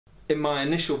In my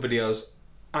initial videos,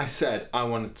 I said I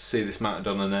wanted to see this mounted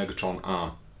on an Ergotron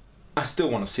arm. I still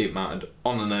want to see it mounted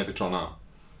on an Ergotron arm.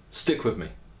 Stick with me.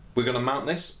 We're going to mount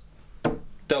this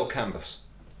Dell Canvas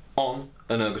on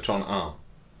an Ergotron arm.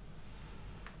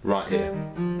 Right here.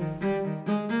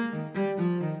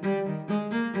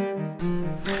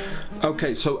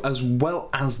 Okay, so as well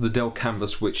as the Dell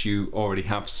Canvas, which you already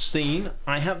have seen,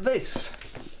 I have this.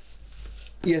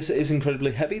 Yes, it is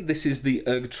incredibly heavy. This is the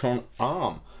Ergotron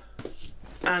arm.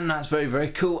 And that's very, very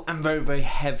cool and very, very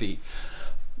heavy.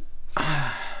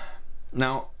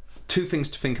 Now, two things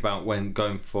to think about when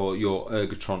going for your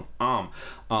Ergotron arm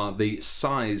are the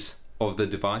size of the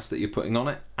device that you're putting on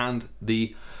it and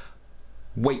the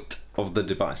weight of the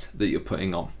device that you're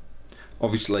putting on.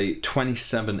 Obviously,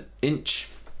 27-inch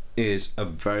is a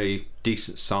very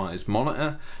decent size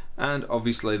monitor, and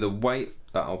obviously the weight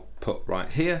that I'll put right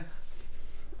here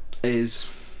is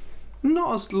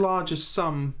not as large as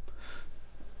some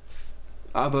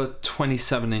other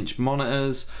 27-inch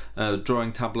monitors,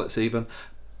 drawing tablets even,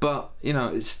 but you know,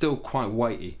 it's still quite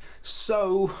weighty.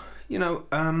 So you know,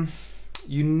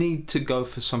 you need to go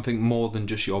for something more than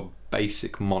just your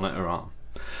basic monitor arm.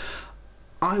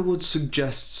 I would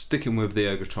suggest sticking with the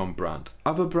Ergotron brand.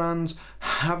 Other brands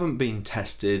haven't been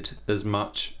tested as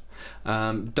much,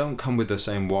 don't come with the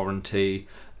same warranty.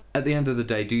 At the end of the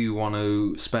day, do you want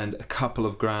to spend a couple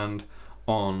of grand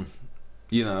on,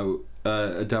 you know,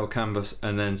 a Dell Canvas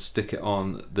and then stick it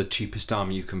on the cheapest arm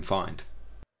you can find?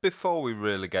 Before we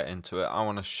really get into it, I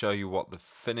want to show you what the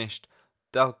finished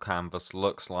Dell Canvas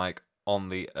looks like on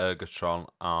the Ergotron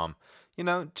arm. You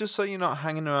know, just so you're not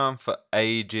hanging around for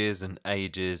ages and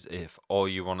ages if all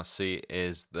you want to see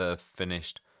is the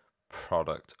finished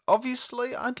product.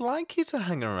 Obviously, I'd like you to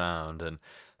hang around and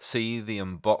see the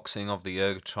unboxing of the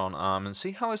Ergotron arm and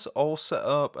see how it's all set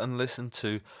up and listen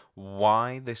to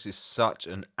why this is such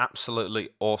an absolutely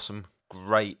awesome,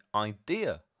 great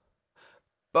idea.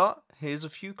 But here's a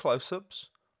few close-ups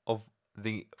of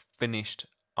the finished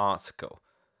article,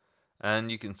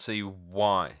 and you can see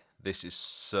why this is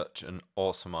such an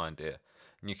awesome idea.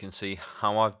 And you can see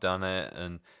how I've done it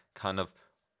and kind of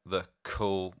the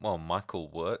cool, well, my cool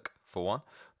work for one,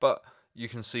 but you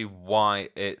can see why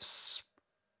it's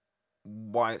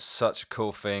such a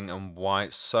cool thing and why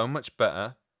it's so much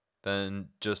better than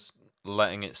just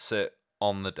letting it sit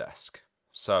on the desk.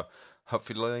 So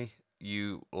hopefully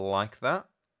you like that.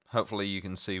 Hopefully you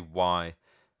can see why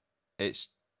it's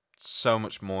so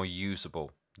much more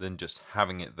usable than just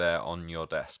having it there on your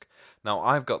desk. Now,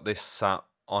 I've got this sat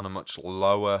on a much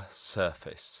lower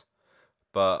surface,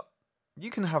 but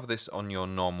you can have this on your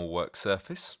normal work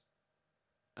surface,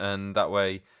 and that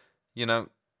way, you know,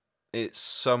 it's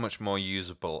so much more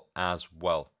usable as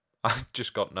well. I've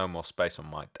just got no more space on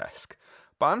my desk,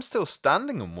 but I'm still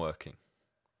standing and working.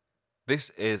 This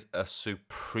is a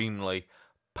supremely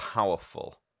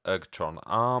powerful Ergotron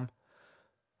arm,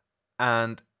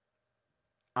 and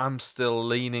I'm still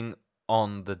leaning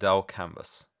on the Dell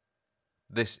Canvas.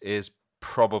 This is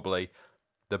probably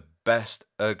the best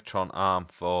Ergotron arm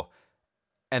for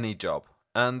any job,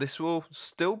 and this will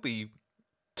still be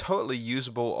totally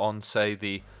usable on, say,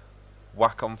 the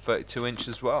Wacom 32-inch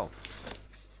as well.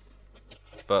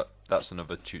 But that's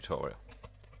another tutorial.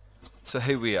 So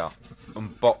here we are,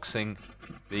 unboxing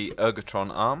the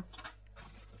Ergotron arm.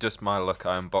 Just my luck,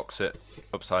 I unbox it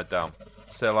upside down.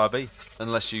 C'est la vie.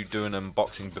 Unless you do an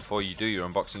unboxing before you do your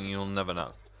unboxing, you'll never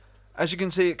know. As you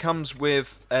can see, it comes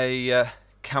with a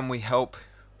can we help,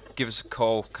 give us a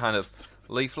call kind of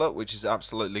leaflet, which is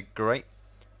absolutely great.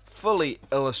 Fully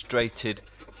illustrated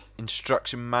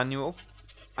instruction manual,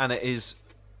 and it is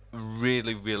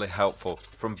really, really helpful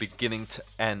from beginning to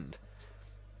end.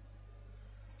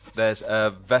 There's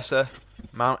a VESA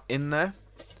Mount in there.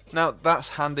 Now that's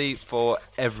handy for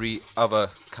every other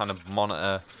kind of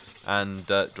monitor and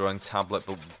drawing tablet,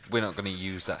 but we're not going to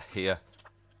use that here.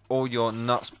 All your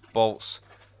nuts, bolts,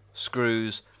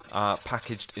 screws are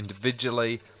packaged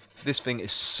individually. This thing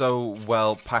is so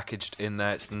well packaged in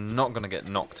there, it's not going to get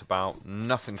knocked about,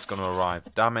 nothing's going to arrive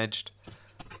damaged.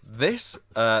 This,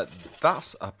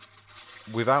 that's a,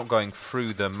 without going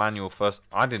through the manual first,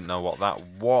 I didn't know what that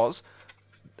was.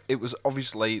 It was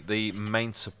obviously the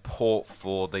main support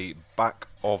for the back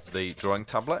of the drawing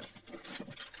tablet.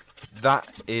 That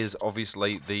is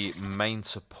obviously the main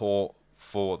support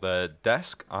for the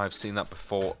desk. I've seen that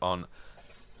before on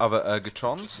other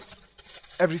Ergotrons.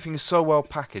 Everything is so well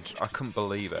packaged, I couldn't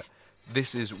believe it.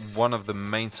 This is one of the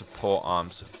main support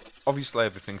arms. Obviously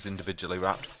everything's individually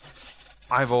wrapped.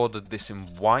 I've ordered this in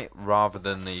white rather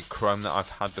than the chrome that I've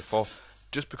had before,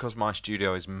 just because my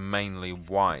studio is mainly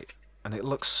white. and it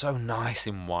looks so nice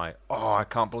in white. Oh, I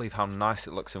can't believe how nice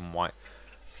it looks in white.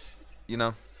 You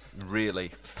know,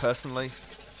 really, personally,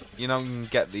 you know, you can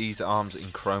get these arms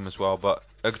in chrome as well, but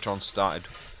Ergotron started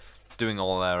doing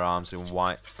all their arms in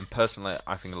white, and personally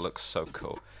I think it looks so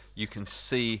cool. You can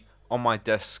see on my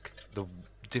desk the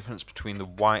difference between the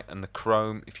white and the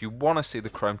chrome. If you want to see the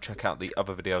chrome, check out the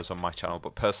other videos on my channel,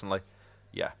 but personally,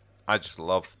 yeah, I just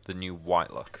love the new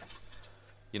white look.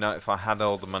 You know, if I had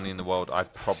all the money in the world,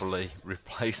 I'd probably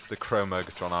replace the chrome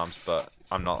Ergotron arms, but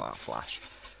I'm not that flash.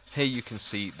 Here you can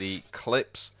see the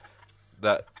clips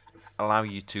that allow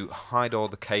you to hide all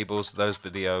the cables. Those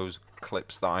videos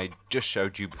clips that I just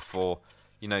showed you before,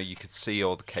 you know, you could see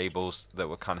all the cables that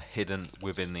were kind of hidden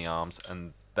within the arms,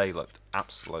 and they looked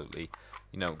absolutely,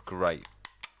 you know, great.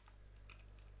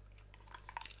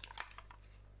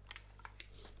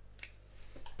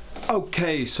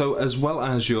 Okay, so as well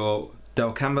as your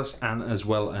Dell Canvas and as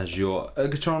well as your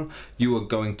Ergotron, you are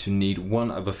going to need one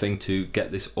other thing to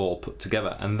get this all put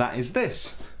together, and that is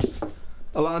this.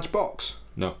 A large box.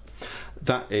 No,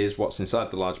 that is what's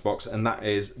inside the large box, and that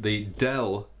is the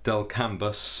Dell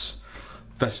Canvas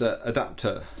VESA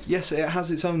adapter. Yes, it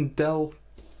has its own Dell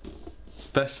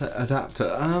VESA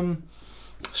adapter.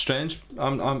 Strange.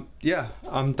 Yeah,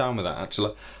 I'm down with that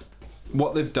actually.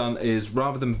 What they've done is,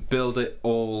 rather than build it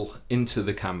all into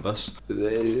the canvas,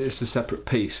 it's a separate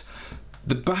piece.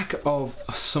 The back of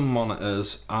some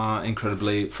monitors are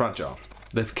incredibly fragile.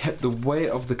 They've kept the weight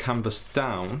of the canvas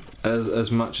down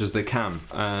as much as they can,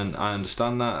 and I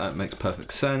understand that, that makes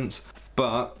perfect sense.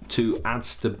 But to add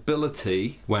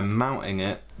stability when mounting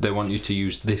it, they want you to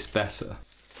use this VESA.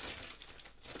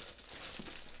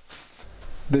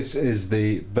 This is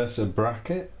the VESA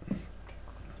bracket,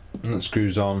 and it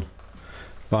screws on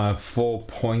via 4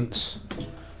 points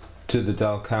to the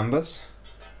Dell Canvas.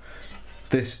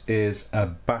 This is a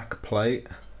back plate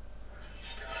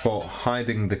for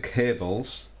hiding the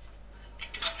cables.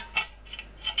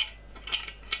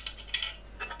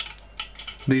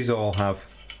 These all have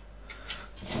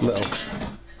little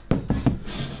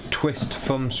twist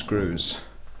thumb screws,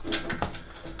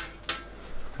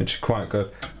 which are quite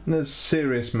good. And there's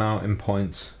serious mounting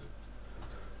points.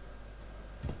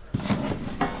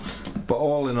 But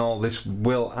all in all, this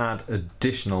will add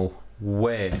additional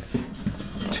weight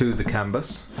to the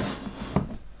canvas.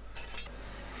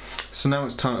 So now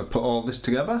it's time to put all this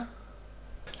together.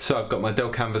 So I've got my Dell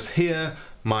Canvas here,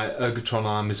 my Ergotron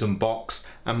arm is unboxed,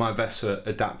 and my VESA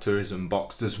adapter is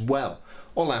unboxed as well.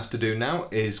 All I have to do now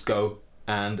is go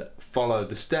and follow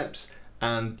the steps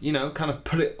and, you know, kind of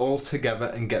put it all together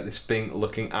and get this thing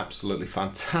looking absolutely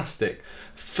fantastic.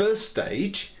 First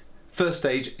stage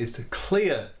is to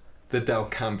clear the Dell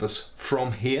Canvas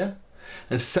from here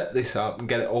and set this up and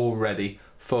get it all ready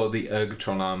for the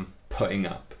Ergotron arm putting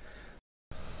up.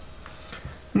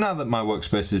 Now that my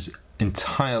workspace is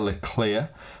entirely clear,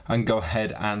 I can go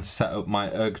ahead and set up my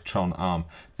Ergotron arm.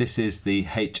 This is the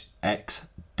HX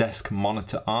desk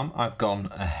monitor arm. I've gone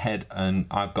ahead and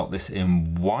I've got this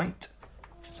in white.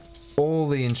 All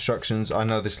the instructions, I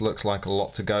know this looks like a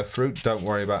lot to go through, don't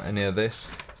worry about any of this,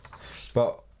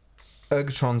 but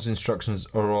Ergotron's instructions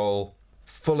are all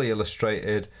fully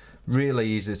illustrated, really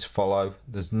easy to follow.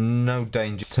 There's no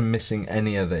danger to missing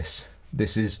any of this.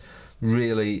 This is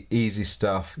really easy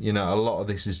stuff. You know, a lot of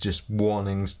this is just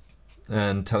warnings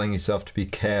and telling yourself to be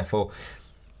careful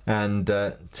and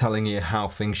telling you how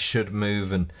things should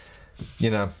move, and you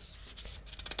know,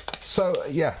 so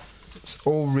yeah, it's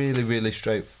all really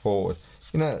straightforward.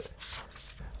 You know,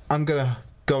 I'm gonna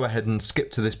go ahead and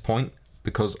skip to this point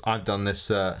because I've done this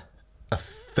a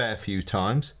fair few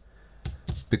times,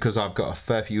 because I've got a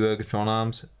fair few Ergotron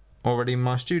arms already in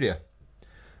my studio.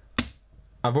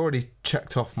 I've already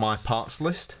checked off my parts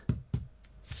list,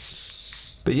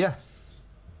 but yeah,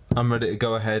 I'm ready to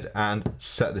go ahead and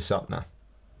set this up now.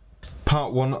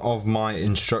 Part 1 of my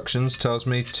instructions tells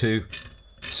me to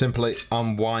simply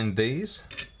unwind these.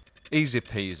 Easy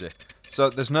peasy. So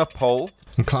there's no pole.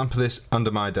 And clamp this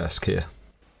under my desk here.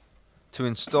 To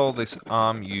install this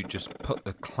arm, you just put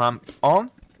the clamp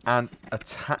on and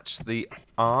attach the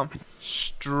arm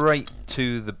straight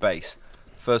to the base.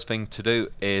 First thing to do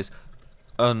is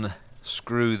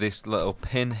unscrew this little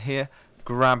pin here,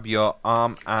 grab your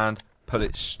arm and put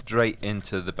it straight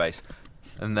into the base,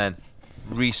 and then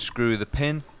rescrew the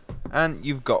pin, and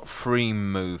you've got free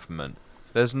movement.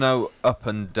 There's no up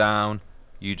and down,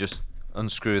 you just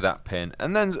unscrew that pin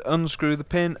and then unscrew the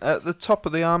pin at the top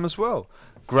of the arm as well,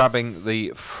 grabbing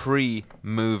the free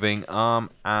moving arm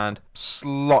and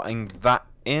slotting that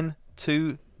in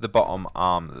to the bottom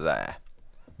arm there.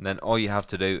 And then all you have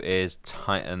to do is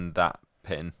tighten that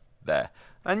pin there,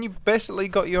 and you've basically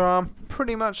got your arm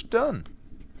pretty much done.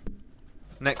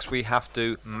 Next we have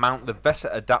to mount the VESA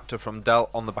adapter from Dell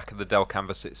on the back of the Dell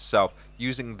Canvas itself,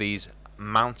 using these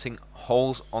mounting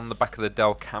holes on the back of the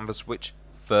Dell Canvas, which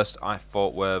first I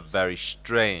thought were very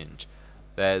strange.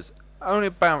 There's only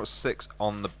about 6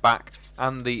 on the back,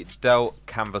 and the Dell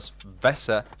Canvas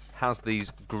VESA has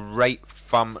these great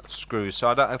thumb screws, so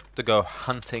I don't have to go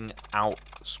hunting out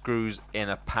screws in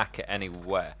a packet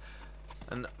anywhere.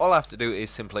 And all I have to do is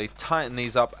simply tighten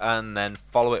these up and then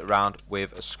follow it around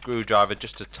with a screwdriver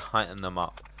just to tighten them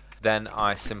up. Then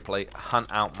I simply hunt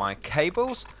out my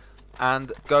cables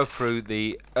and go through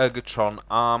the Ergotron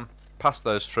arm, pass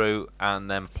those through,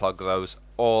 and then plug those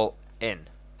all in.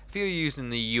 If you're using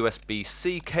the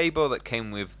USB-C cable that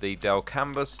came with the Dell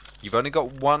Canvas, you've only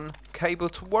got one cable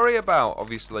to worry about.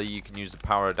 Obviously you can use the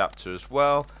power adapter as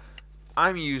well.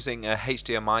 I'm using a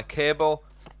HDMI cable.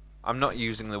 I'm not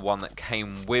using the one that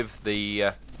came with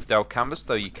the Dell Canvas,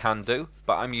 though you can do,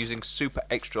 but I'm using super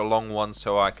extra long ones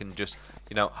so I can just,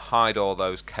 you know, hide all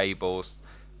those cables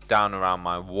down around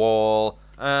my wall,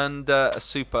 and a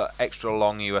super extra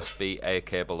long USB-A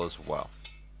cable as well.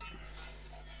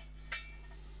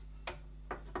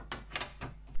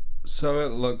 So it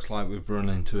looks like we've run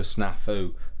into a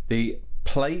snafu. The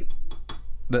plate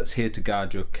that's here to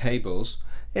guide your cables,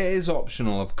 it is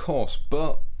optional of course,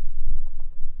 but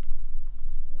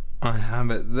I have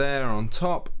it there on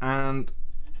top, and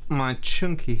my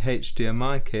chunky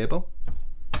HDMI cable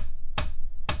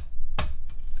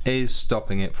is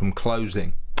stopping it from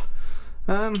closing.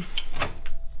 Not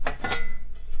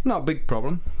a big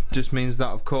problem, just means that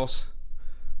of course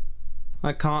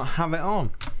I can't have it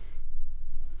on.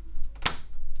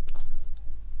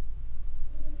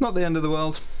 Not the end of the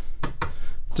world,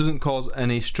 doesn't cause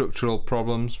any structural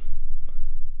problems,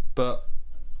 but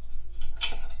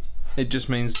it just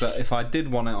means that if I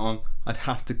did want it on, I'd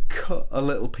have to cut a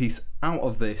little piece out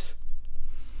of this.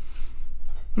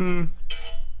 No.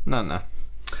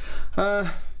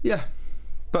 Yeah,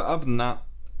 but other than that,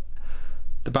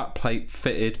 the back plate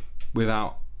fitted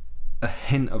without a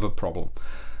hint of a problem.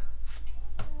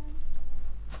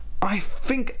 I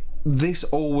think this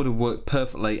all would have worked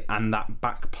perfectly, and that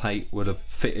back plate would have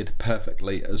fitted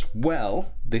perfectly as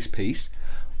well. This piece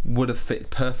would have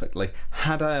fit perfectly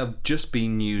had I have just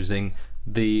been using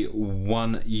the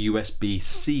one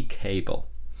USB-C cable.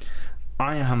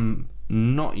 I am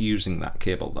not using that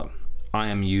cable though. I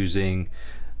am using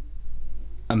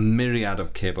a myriad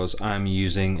of cables. I am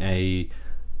using a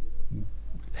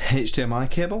HDMI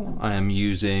cable, I am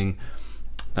using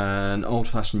an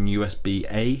old-fashioned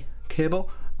USB-A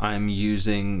cable, I am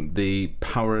using the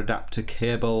power adapter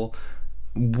cable.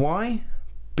 Why?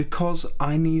 Because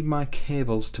I need my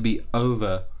cables to be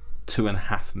over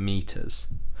 2.5 meters.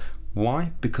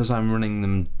 Why? Because I'm running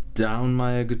them down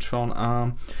my Ergotron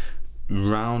arm,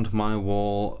 round my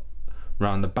wall,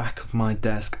 round the back of my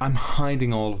desk. I'm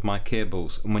hiding all of my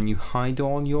cables, and when you hide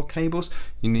all your cables,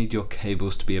 you need your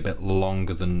cables to be a bit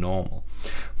longer than normal.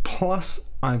 Plus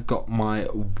I've got my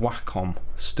Wacom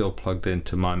still plugged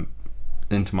into my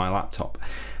laptop.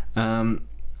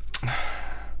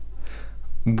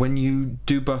 When you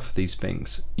do both of these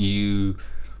things,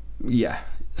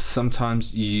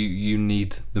 sometimes you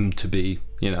need them to be,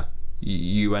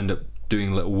 you end up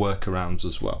doing little workarounds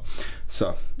as well.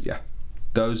 So yeah,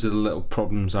 those are the little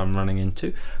problems I'm running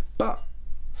into. But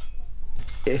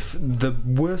if the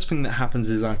worst thing that happens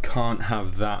is I can't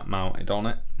have that mounted on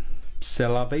it, c'est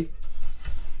la vie.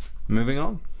 Moving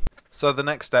on. So the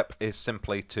next step is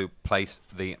simply to place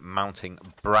the mounting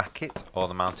bracket or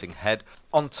the mounting head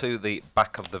onto the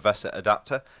back of the VESA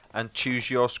adapter and choose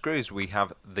your screws. We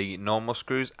have the normal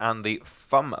screws and the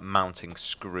thumb mounting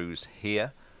screws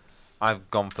here.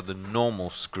 I've gone for the normal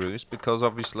screws because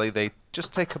obviously they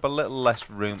just take up a little less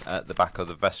room at the back of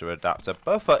the VESA adapter.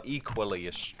 Both are equally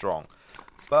as strong,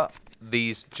 but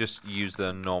these just use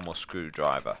the normal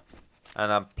screwdriver.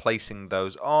 And I'm placing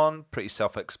those on, pretty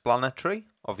self-explanatory.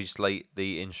 Obviously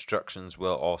the instructions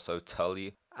will also tell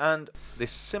you, and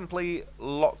this simply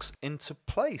locks into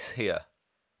place here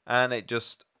and it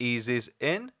just eases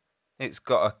in. It's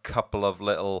got a couple of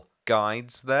little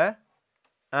guides there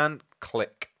and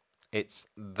click. It's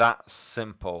that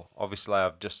simple. Obviously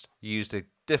I've just used a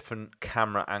different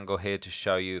camera angle here to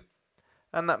show you,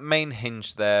 and that main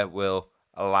hinge there will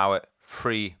allow it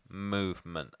free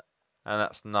movement, and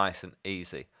that's nice and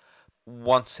easy.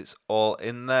 Once it's all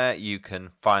in there, you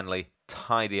can finally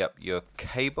tidy up your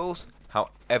cables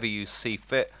however you see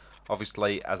fit.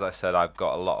 Obviously, as I said, I've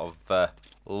got a lot of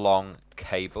long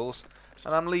cables,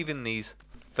 and I'm leaving these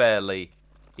fairly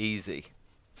easy.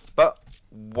 But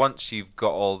once you've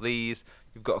got all these,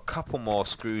 You've got a couple more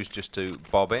screws just to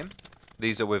bob in.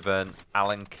 These are with an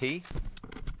Allen key,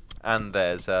 and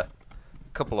there's a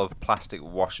couple of plastic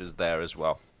washers there as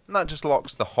well. And that just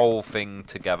locks the whole thing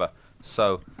together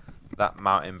so that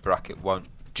mounting bracket won't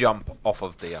jump off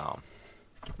of the arm.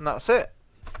 And that's it.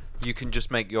 You can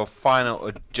just make your final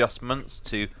adjustments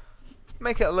to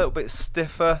make it a little bit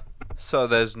stiffer so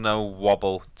there's no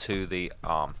wobble to the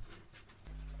arm.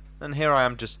 And here I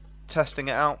am just testing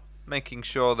it out, making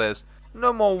sure there's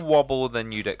no more wobble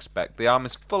than you'd expect. The arm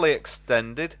is fully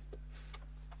extended,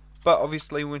 but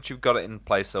obviously once you've got it in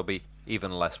place there'll be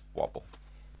even less wobble.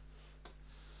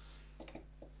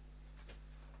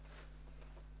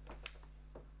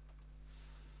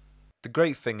 The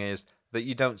great thing is that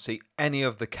you don't see any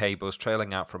of the cables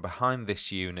trailing out from behind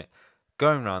this unit,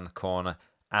 going around the corner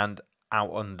and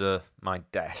out under my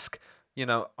desk. You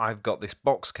know, I've got this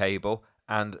box cable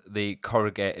and the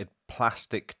corrugated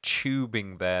plastic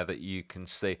tubing there that you can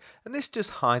see, and this just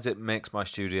hides it, makes my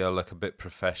studio look a bit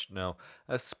professional,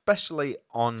 especially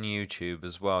on YouTube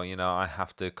as well. You know, I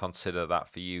have to consider that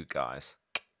for you guys,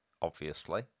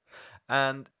 obviously,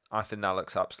 and I think that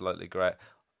looks absolutely great.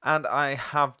 And I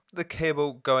have the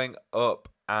cable going up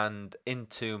and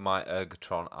into my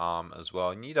Ergotron arm as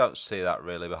well, and you don't see that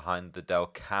really behind the Dell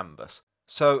Canvas.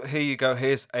 So here you go,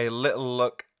 here's a little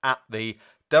look at the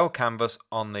Dell Canvas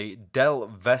on the Dell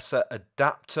VESA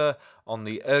adapter on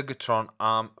the Ergotron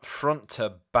arm front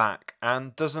to back,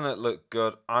 and doesn't it look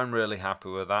good? I'm really happy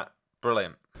with that.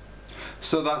 Brilliant.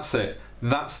 So that's it.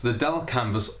 That's the Dell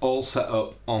Canvas all set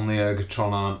up on the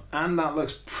Ergotron arm, and that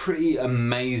looks pretty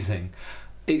amazing.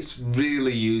 It's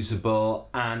really usable,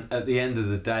 and at the end of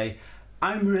the day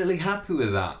I'm really happy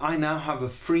with that. I now have a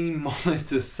free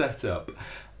monitor setup.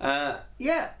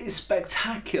 Yeah, it's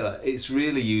spectacular. It's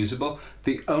really usable.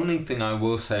 The only thing I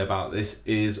will say about this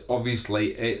is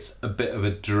obviously it's a bit of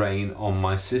a drain on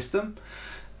my system.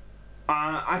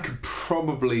 I could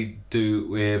probably do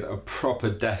with a proper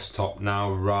desktop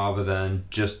now rather than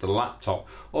just the laptop,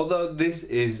 although this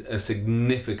is a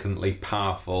significantly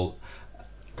powerful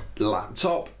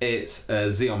laptop. It's a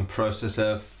Xeon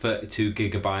processor, 32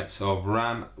 gigabytes of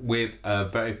RAM with a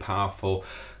very powerful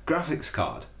graphics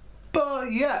card.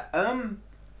 But yeah,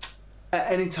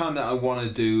 at any time that I want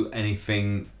to do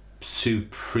anything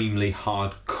supremely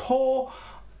hardcore,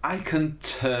 I can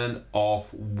turn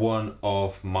off one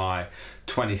of my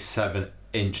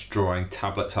 27-inch drawing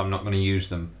tablets. I'm not going to use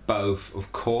them both,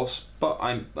 of course, but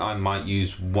I might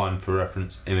use one for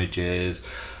reference images.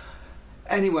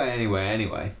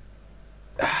 Anyway,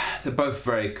 they're both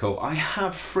very cool. I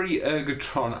have 3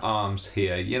 Ergotron arms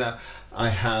here. You know, I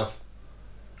have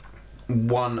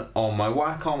one on my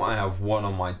Wacom, I have one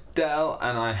on my Dell,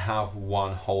 and I have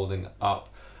one holding up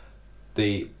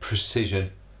the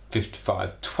Precision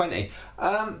 5520.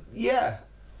 Yeah,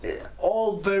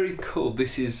 all very cool.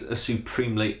 This is a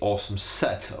supremely awesome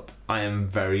setup. I am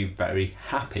very, very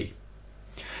happy.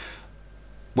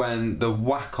 When the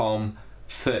Wacom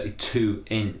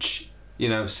 32-inch, you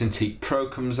know, Cintiq Pro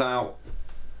comes out,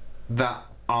 that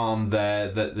arm there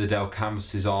that the Dell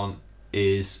Canvas is on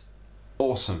is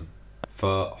awesome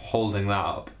for holding that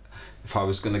up. If I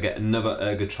was going to get another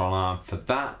Ergotron arm for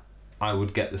that, I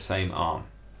would get the same arm.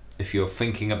 If you're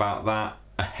thinking about that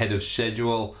ahead of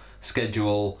schedule,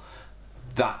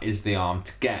 that is the arm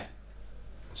to get.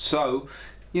 So,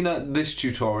 you know, this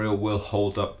tutorial will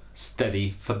hold up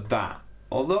steady for that,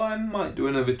 although I might do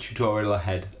another tutorial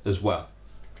ahead as well.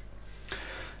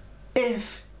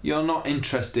 If you're not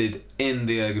interested in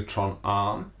the Ergotron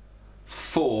arm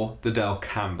for the Dell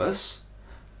Canvas,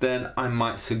 then I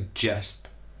might suggest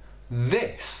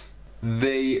this,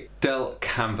 the Dell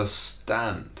Canvas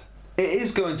stand. It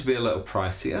is going to be a little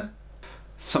pricier.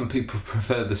 Some people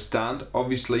prefer the stand.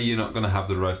 Obviously you're not going to have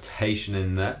the rotation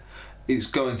in there. It's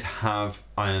going to have,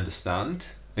 I understand,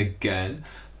 again,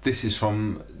 this is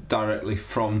directly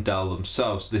from Dell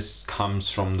themselves. This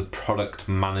comes from the product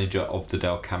manager of the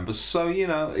Dell Canvas, so you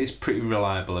know, it's pretty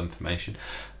reliable information.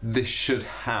 This should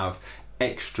have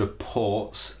extra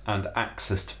ports and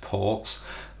access to ports.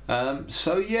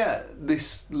 So yeah,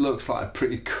 this looks like a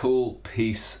pretty cool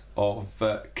piece of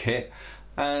kit,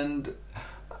 and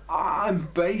I'm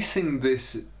basing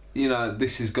this, you know,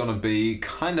 this is going to be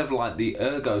kind of like the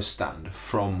Ergo stand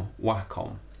from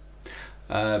Wacom.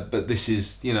 But this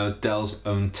is, you know, Dell's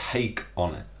own take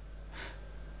on it.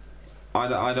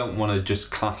 I don't want to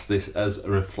just class this as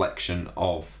a reflection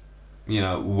of, you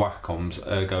know, Wacom's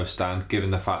Ergo stand,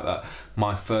 given the fact that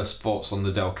my first thoughts on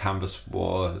the Dell Canvas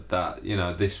were that, you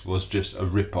know, this was just a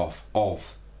rip-off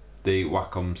of the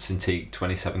Wacom Cintiq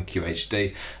 27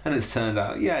 QHD, and it's turned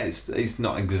out, yeah, it's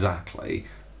not exactly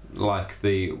like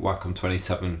the Wacom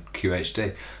 27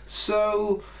 QHD.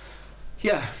 So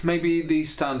yeah, maybe the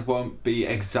stand won't be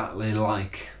exactly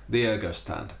like the Ergo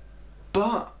stand,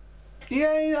 but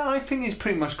yeah, I think it's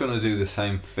pretty much going to do the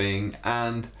same thing.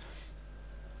 And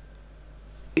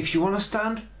if you want a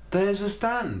stand, there's a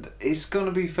stand. It's going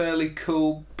to be fairly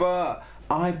cool, but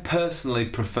I personally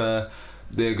prefer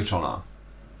the Ergotron arm.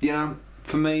 You know,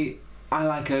 for me, I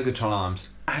like Ergotron arms,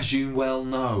 as you well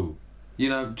know. You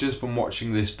know, just from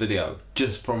watching this video,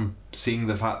 just from seeing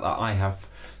the fact that I have,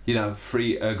 you know,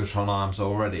 3 Ergotron arms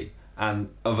already and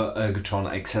other Ergotron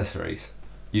accessories.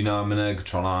 You know, I'm an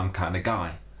Ergotron arm kind of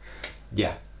guy.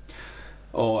 Yeah.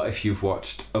 Or if you've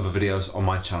watched other videos on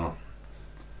my channel.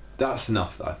 That's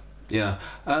enough though. You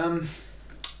know,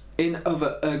 in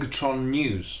other Ergotron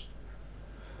news.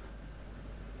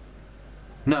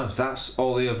 No, that's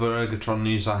all the other Ergotron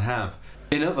news I have.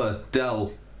 In other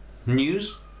Dell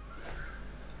news,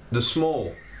 the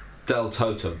small Dell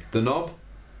Totem, the knob,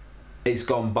 it's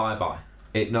gone bye-bye.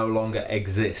 It no longer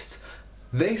exists.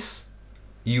 This,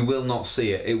 you will not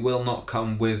see it. It will not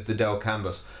come with the Dell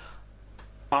Canvas.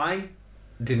 I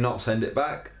did not send it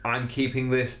back. I'm keeping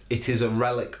this. It is a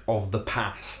relic of the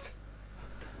past.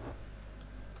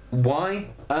 Why?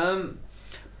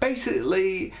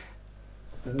 Basically,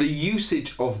 the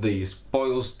usage of these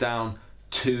boils down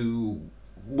to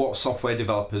what software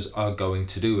developers are going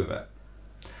to do with it.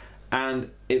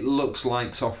 And it looks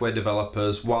like software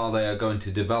developers, while they are going to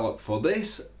develop for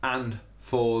this and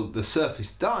for the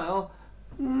Surface Dial,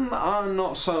 are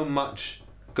not so much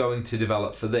going to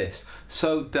develop for this.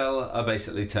 So Dell are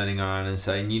basically turning around and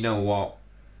saying, you know what,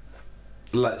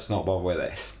 let's not bother with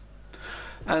this.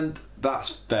 And that's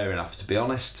fair enough, to be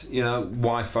honest. You know,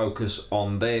 why focus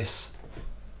on this?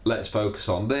 Let's focus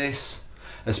on this,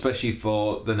 especially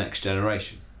for the next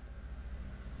generation.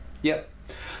 Yep.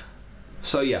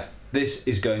 So yeah, this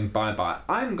is going bye-bye.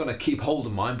 I'm going to keep hold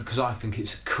of mine because I think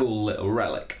it's a cool little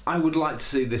relic. I would like to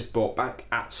see this brought back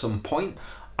at some point.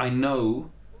 I know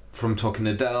from talking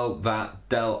to Dell that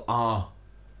Dell are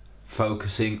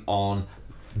focusing on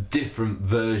different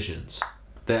versions.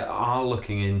 They are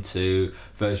looking into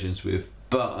versions with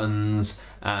buttons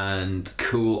and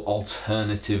cool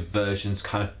alternative versions,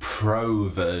 kind of pro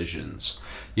versions,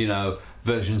 you know,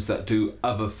 versions that do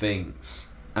other things.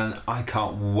 And I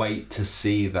can't wait to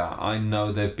see that. I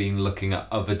know they've been looking at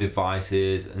other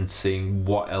devices and seeing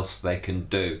what else they can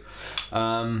do,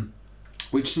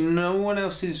 which no one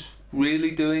else is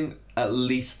really doing, at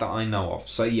least that I know of.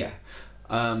 So yeah,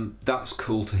 that's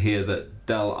cool to hear that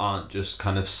Dell aren't just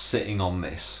kind of sitting on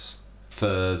this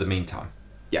for the meantime.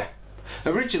 Yeah.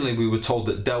 Originally we were told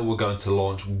that Dell were going to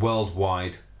launch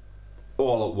worldwide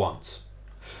all at once.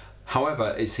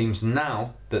 However, it seems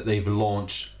now that they've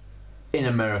launched in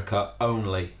America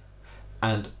only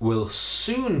and will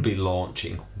soon be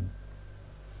launching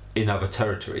in other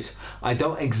territories. I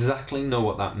don't exactly know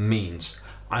what that means.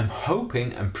 I'm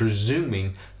hoping and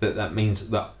presuming that that means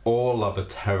that all other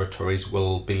territories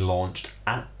will be launched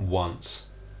at once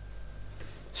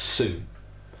soon.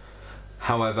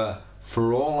 However,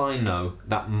 for all I know,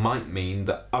 that might mean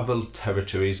that other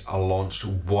territories are launched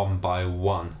one by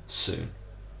one soon.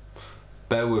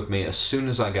 Bear with me, as soon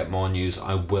as I get more news,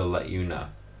 I will let you know.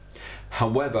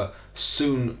 However,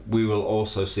 soon we will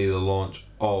also see the launch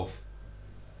of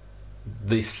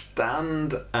the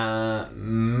stand,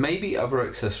 maybe other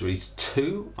accessories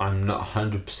too. I'm not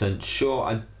 100% sure.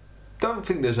 I don't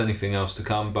think there's anything else to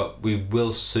come, but we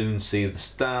will soon see the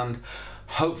stand.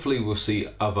 Hopefully we'll see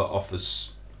other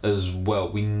offers as well.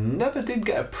 We never did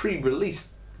get a pre-release,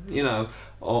 you know,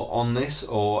 on this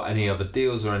or any other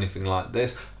deals or anything like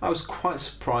this. I was quite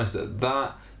surprised at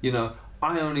that. You know,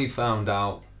 I only found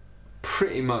out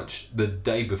pretty much the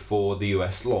day before the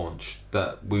US launch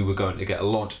that we were going to get a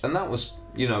launch, and that was,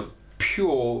 you know,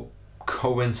 pure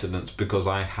coincidence because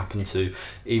I happened to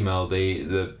email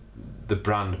the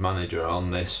brand manager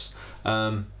on this.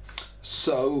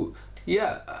 So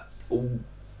yeah,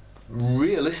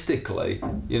 realistically,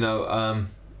 you know,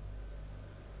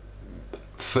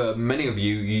 for many of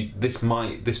you, this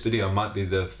video might be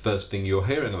the first thing you're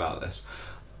hearing about this.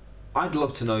 I'd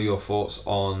love to know your thoughts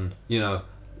on, you know,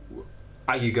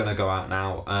 are you going to go out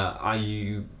now? Are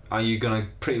you going to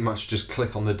pretty much just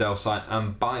click on the Dell site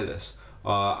and buy this?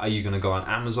 Are you going to go on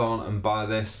Amazon and buy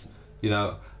this? You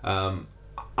know,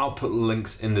 I'll put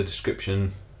links in the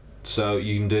description so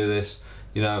you can do this.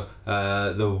 You know,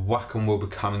 the Wacom will be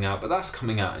coming out, but that's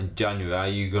coming out in January. Are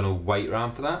you going to wait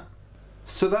around for that?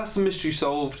 So that's the mystery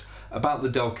solved about the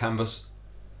Dell Canvas.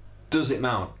 Does it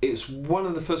mount? It's one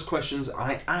of the first questions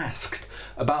I asked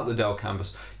about the Dell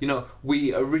Canvas. You know,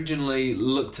 we originally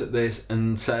looked at this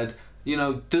and said, you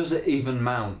know, does it even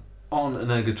mount on an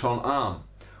Ergotron arm?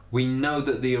 We know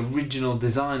that the original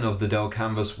design of the Dell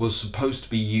Canvas was supposed to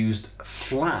be used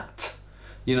flat,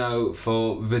 you know,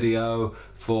 for video,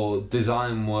 for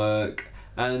design work,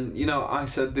 and you know, I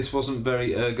said this wasn't very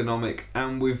ergonomic,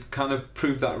 and we've kind of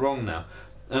proved that wrong now.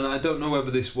 And I don't know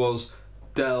whether this was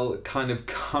Dell kind of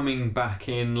coming back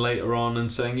in later on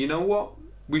and saying, you know what,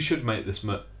 we should make this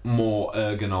more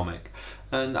ergonomic.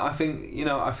 And I think, you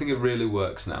know, I think it really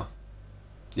works now.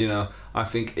 You know, I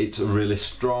think it's a really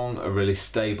strong, a really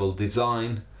stable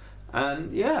design,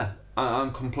 and yeah,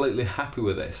 I'm completely happy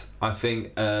with this. I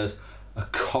think as a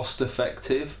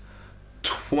cost-effective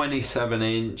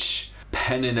 27-inch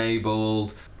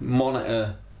pen-enabled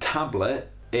monitor tablet,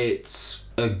 it's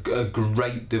a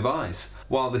great device.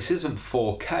 While this isn't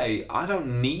 4K, I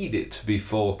don't need it to be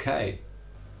 4K.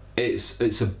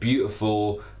 It's a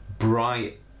beautiful,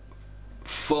 bright,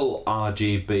 full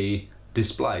RGB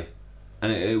display,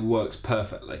 and it works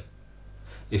perfectly.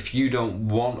 If you don't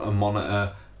want a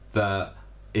monitor that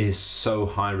is so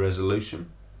high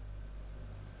resolution,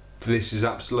 this is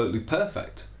absolutely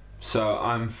perfect. So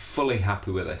I'm fully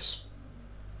happy with this,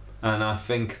 and I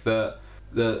think that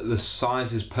the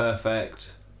size is perfect,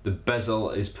 the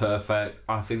bezel is perfect.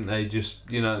 I think they just,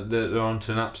 you know, they're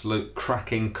onto an absolute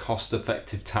cracking,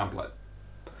 cost-effective tablet.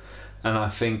 And I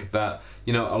think that,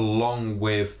 you know, along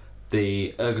with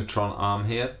the Ergotron arm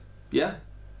here, yeah,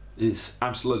 it's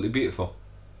absolutely beautiful.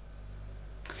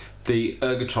 The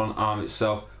Ergotron arm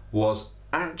itself was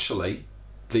actually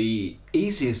the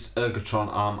easiest Ergotron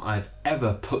arm I've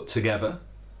ever put together.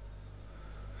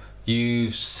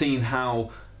 You've seen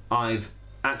how I've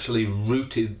actually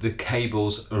routed the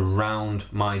cables around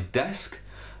my desk.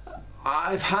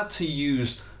 I've had to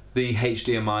use the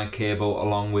HDMI cable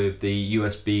along with the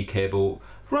USB cable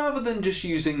rather than just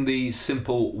using the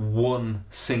simple one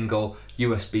single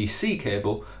USB-C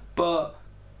cable, but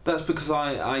that's because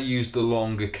I used the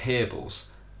longer cables.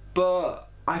 But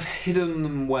I've hidden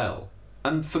them well,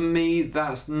 and for me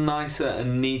that's nicer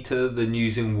and neater than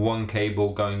using one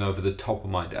cable going over the top of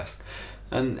my desk.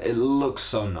 And it looks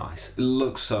so nice, it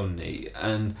looks so neat,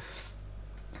 and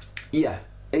yeah,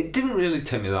 it didn't really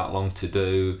take me that long to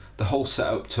do. The whole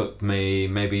setup took me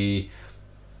maybe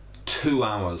 2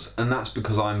 hours, and that's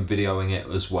because I'm videoing it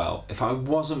as well. If I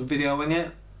wasn't videoing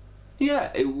it,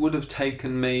 yeah, it would have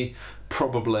taken me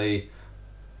probably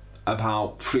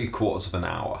about 3/4 of an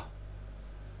hour.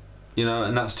 You know,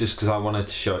 and that's just because I wanted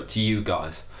to show it to you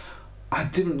guys. I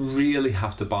didn't really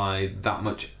have to buy that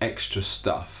much extra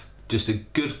stuff. Just a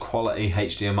good quality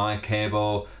HDMI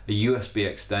cable, a USB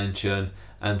extension,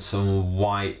 and some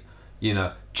white, you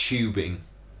know, tubing,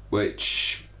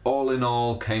 which all in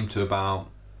all came to about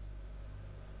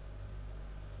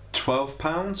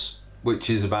 £12, which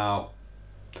is about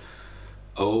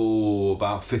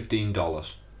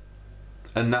 $15.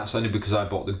 And that's only because I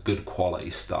bought the good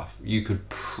quality stuff. You could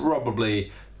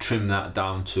probably trim that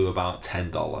down to about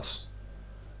 $10.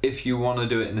 If you want to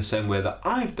do it in the same way that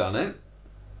I've done it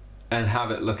and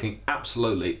have it looking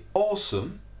absolutely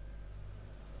awesome,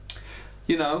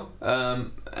 you know,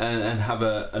 and have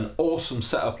an awesome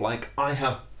setup like I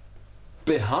have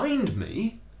behind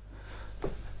me,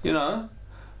 you know,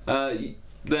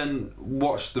 then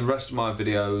watch the rest of my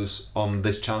videos on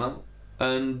this channel,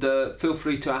 and feel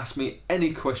free to ask me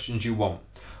any questions you want.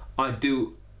 I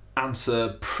do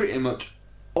answer pretty much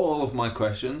all of my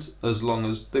questions, as long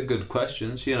as they're good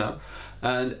questions, you know,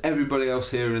 and everybody else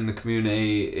here in the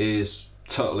community is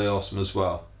totally awesome as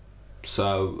well.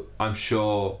 So I'm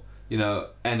sure, you know,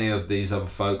 any of these other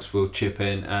folks will chip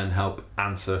in and help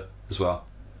answer as well.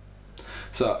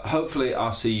 So hopefully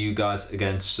I'll see you guys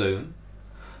again soon.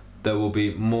 There will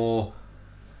be more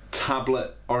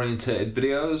tablet orientated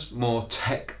videos, more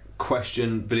tech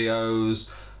question videos.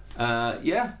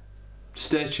 Yeah,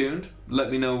 stay tuned,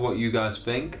 let me know what you guys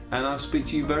think, and I'll speak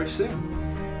to you very soon.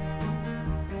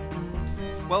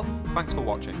 Well, thanks for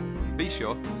watching. Be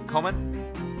sure to comment,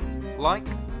 like,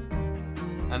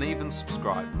 and even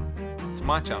subscribe to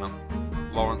my channel,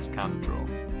 Lawrence Can Draw.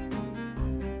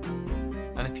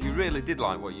 And if you really did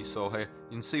like what you saw here,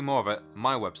 you can see more of it on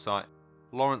my website,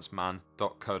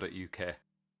 lawrenceman.co.uk.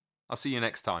 I'll see you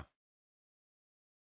next time.